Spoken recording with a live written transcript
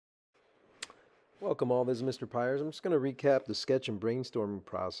Welcome all, this is Mr. Pyers. I'm just going to recap the sketch and brainstorming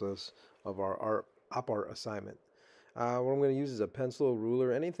process of our op art assignment. What I'm going to use is a pencil,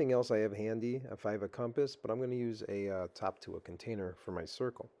 ruler, anything else I have handy, if I have a compass, but I'm going to use a top to a container for my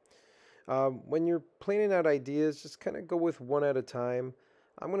circle. When you're planning out ideas, just kind of go with one at a time.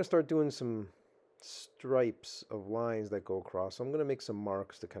 I'm going to start doing some stripes of lines that go across. So I'm going to make some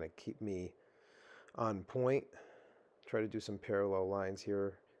marks to kind of keep me on point. Try to do some parallel lines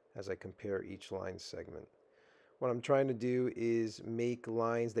here as I compare each line segment. What I'm trying to do is make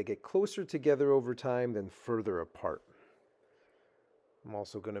lines that get closer together over time than further apart. I'm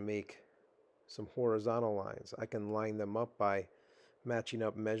also going to make some horizontal lines. I can line them up by matching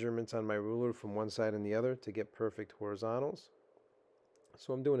up measurements on my ruler from one side and the other to get perfect horizontals.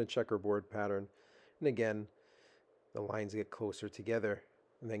 So I'm doing a checkerboard pattern, and again the lines get closer together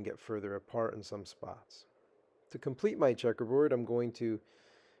and then get further apart in some spots. To complete my checkerboard, I'm going to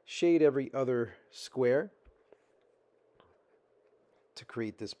shade every other square to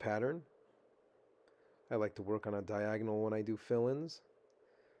create this pattern. I like to work on a diagonal when I do fill-ins.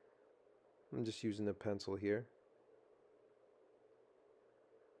 I'm just using a pencil here.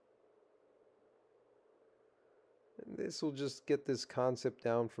 And this will just get this concept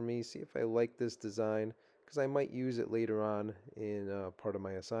down for me, see if I like this design, because I might use it later on in part of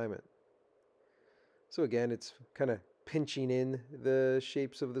my assignment. So again, it's kind of pinching in the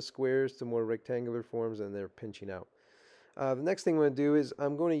shapes of the squares to more rectangular forms, and they're pinching out. The next thing I'm going to do is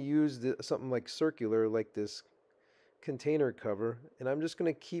I'm going to use something like circular, like this container cover, and I'm just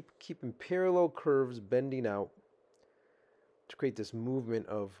going to keep keeping parallel curves bending out to create this movement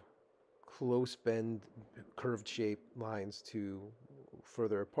of close bend curved shaped lines to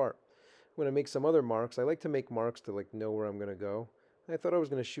further apart. I'm going to make some other marks. I like to make marks to know where I'm going to go. I thought I was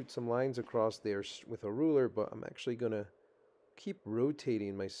going to shoot some lines across there with a ruler, but I'm actually going to keep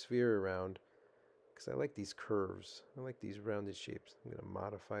rotating my sphere around because I like these curves. I like these rounded shapes. I'm going to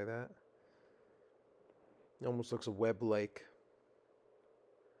modify that. It almost looks web-like.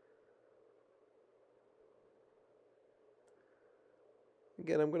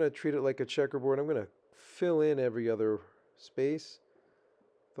 Again, I'm going to treat it like a checkerboard. I'm going to fill in every other space.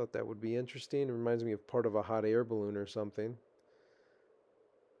 Thought that would be interesting. It reminds me of part of a hot air balloon or something.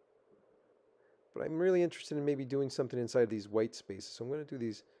 But I'm really interested in maybe doing something inside these white spaces. So I'm going to do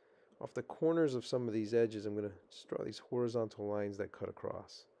these off the corners of some of these edges. I'm going to just draw these horizontal lines that cut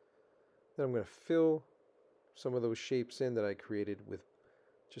across. Then I'm going to fill some of those shapes in that I created with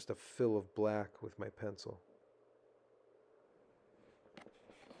just a fill of black with my pencil.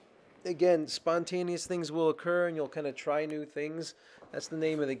 Again, spontaneous things will occur and you'll kind of try new things. That's the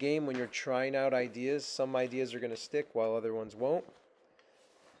name of the game when you're trying out ideas. Some ideas are going to stick while other ones won't.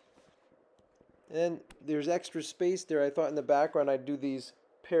 And there's extra space there. I thought in the background I'd do these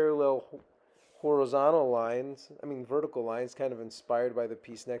parallel horizontal lines, vertical lines, kind of inspired by the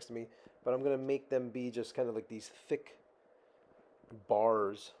piece next to me, but I'm going to make them be just kind of like these thick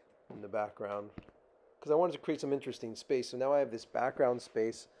bars in the background because I wanted to create some interesting space. So now I have this background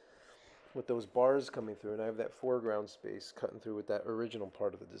space with those bars coming through, and I have that foreground space cutting through with that original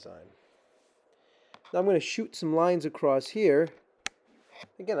part of the design. Now I'm going to shoot some lines across here.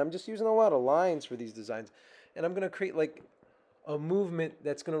 Again, I'm just using a lot of lines for these designs, and I'm going to create like a movement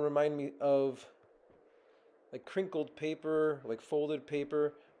that's going to remind me of like crinkled paper, like folded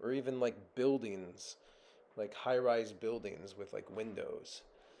paper, or even like buildings, like high-rise buildings with like windows.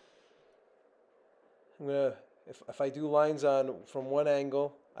 I'm going to, if I do lines on from one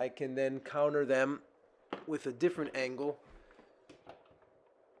angle, I can then counter them with a different angle.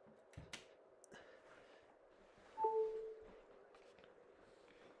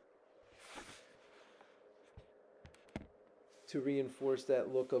 To reinforce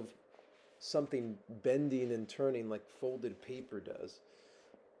that look of something bending and turning like folded paper does.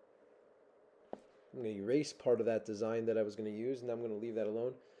 I'm going to erase part of that design that I was going to use, and I'm going to leave that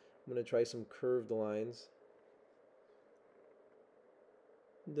alone. I'm going to try some curved lines.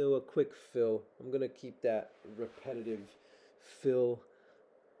 Do a quick fill. I'm going to keep that repetitive fill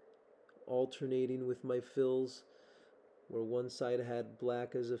alternating with my fills, where one side had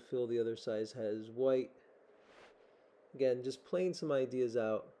black as a fill, the other side has white. Again, just playing some ideas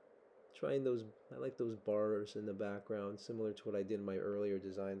out, trying those. I like those bars in the background, similar to what I did in my earlier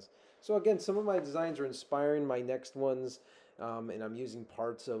designs. So again, some of my designs are inspiring my next ones, and I'm using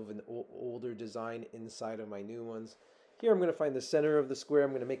parts of an older design inside of my new ones. Here I'm going to find the center of the square.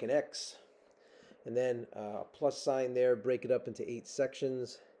 I'm going to make an X, and then a plus sign there, break it up into 8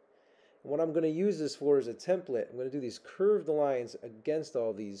 sections. And what I'm going to use this for is a template. I'm going to do these curved lines against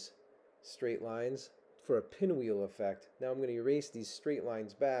all these straight lines for a pinwheel effect. Now I'm going to erase these straight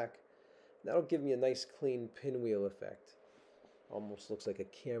lines back. That'll give me a nice clean pinwheel effect. Almost looks like a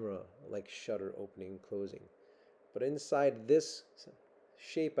camera, like shutter opening and closing. But inside this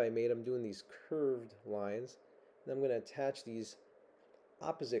shape I made, I'm doing these curved lines, and I'm going to attach these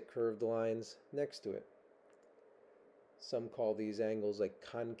opposite curved lines next to it. Some call these angles like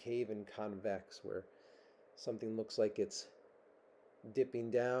concave and convex, where something looks like it's dipping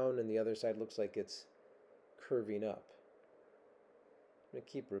down and the other side looks like it's curving up. I'm going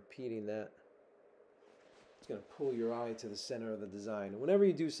to keep repeating that. It's going to pull your eye to the center of the design. Whenever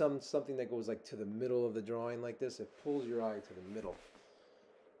you do something that goes like to the middle of the drawing like this, it pulls your eye to the middle.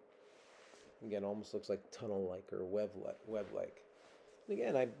 Again, almost looks like tunnel-like or web-like.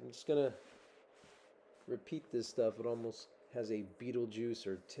 Again, I'm just going to repeat this stuff. It almost has a Beetlejuice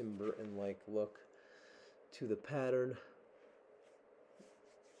or Tim Burton-like look to the pattern.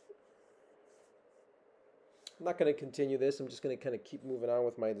 I'm not going to continue this. I'm just going to kind of keep moving on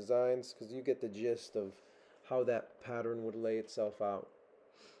with my designs because you get the gist of how that pattern would lay itself out.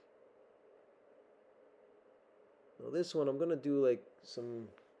 Now this one I'm going to do like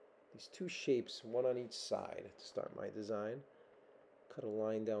these two shapes, one on each side to start my design. Cut a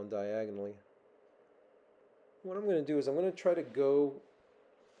line down diagonally. What I'm going to do is I'm going to try to go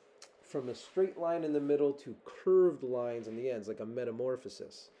from a straight line in the middle to curved lines on the ends, like a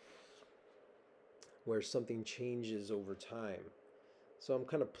metamorphosis, where something changes over time. So I'm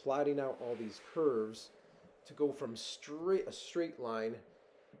kind of plotting out all these curves to go from a straight line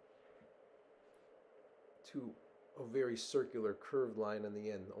to a very circular curved line on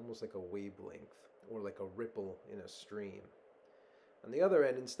the end, almost like a wavelength or like a ripple in a stream. On the other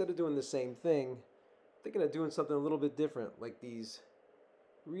end, instead of doing the same thing, I'm thinking of doing something a little bit different, like these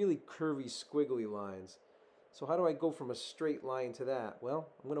really curvy, squiggly lines. So how do I go from a straight line to that? Well,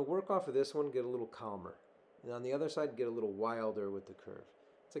 I'm going to work off of this one, get a little calmer. And on the other side, get a little wilder with the curve.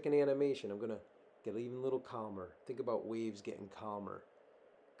 It's like an animation. I'm going to get even a little calmer. Think about waves getting calmer.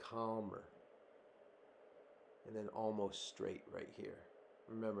 Calmer. And then almost straight right here.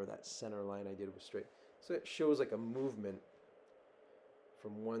 Remember that center line I did was straight. So it shows like a movement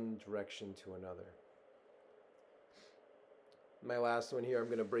from one direction to another. My last one here, I'm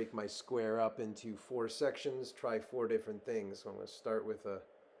going to break my square up into 4 sections, try 4 different things. So I'm going to start with a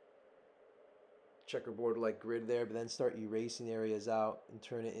checkerboard-like grid there, but then start erasing areas out and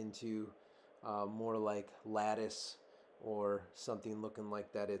turn it into more like lattice or something looking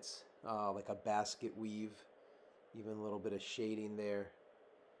like that. It's like a basket weave, even a little bit of shading there.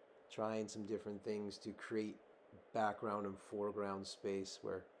 Trying some different things to create background and foreground space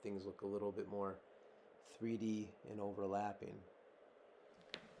where things look a little bit more 3D and overlapping.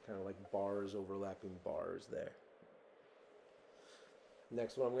 Kind of like bars overlapping bars there.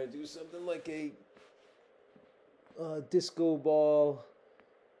 Next one, I'm going to do something like a disco ball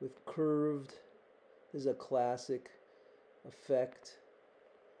with curved. This is a classic effect.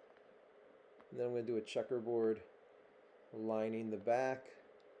 And then I'm going to do a checkerboard lining the back.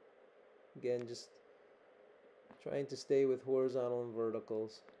 Again, just trying to stay with horizontal and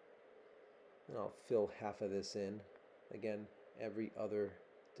verticals. And I'll fill half of this in. Again, every other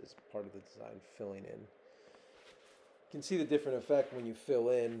part of the design filling in. You can see the different effect when you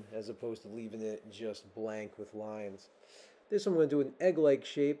fill in as opposed to leaving it just blank with lines. This one I'm going to do an egg-like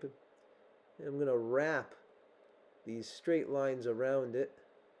shape. And I'm going to wrap these straight lines around it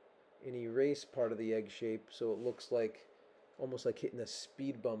and erase part of the egg shape so it looks like almost like hitting a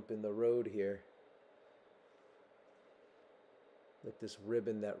speed bump in the road here. Like this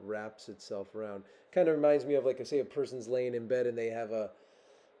ribbon that wraps itself around. Kind of reminds me of, like, I say, a person's laying in bed and they have a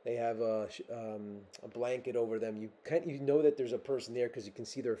blanket over them. You know that there's a person there because you can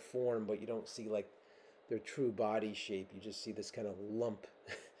see their form, but you don't see like their true body shape. You just see this kind of lump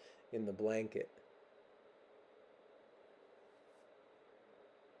in the blanket.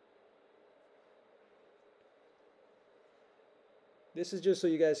 This is just so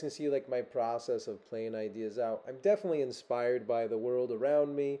you guys can see like my process of playing ideas out. I'm definitely inspired by the world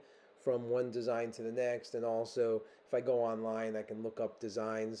around me from one design to the next, and also if I go online I can look up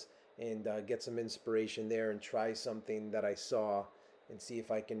designs and get some inspiration there and try something that I saw and see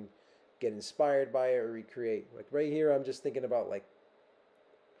if I can get inspired by it or recreate. Like right here I'm just thinking about like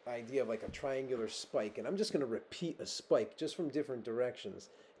idea of like a triangular spike, and I'm just going to repeat a spike just from different directions,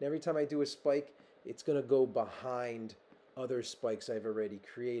 and every time I do a spike it's going to go behind other spikes I've already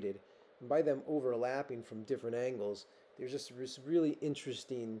created, and by them overlapping from different angles there's just this really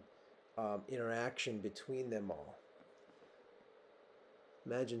interesting interaction between them all.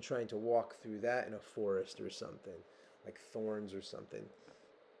 Imagine trying to walk through that in a forest or something, like thorns or something.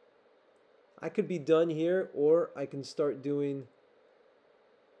 I could be done here, or I can start doing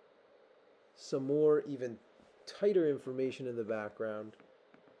some more even tighter information in the background.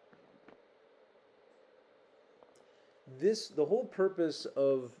 The whole purpose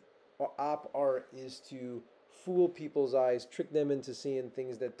of op art is to fool people's eyes, trick them into seeing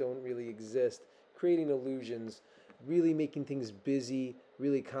things that don't really exist, creating illusions, really making things busy,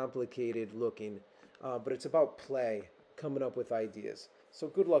 really complicated looking. But it's about play, coming up with ideas. So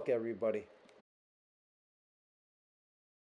good luck, everybody.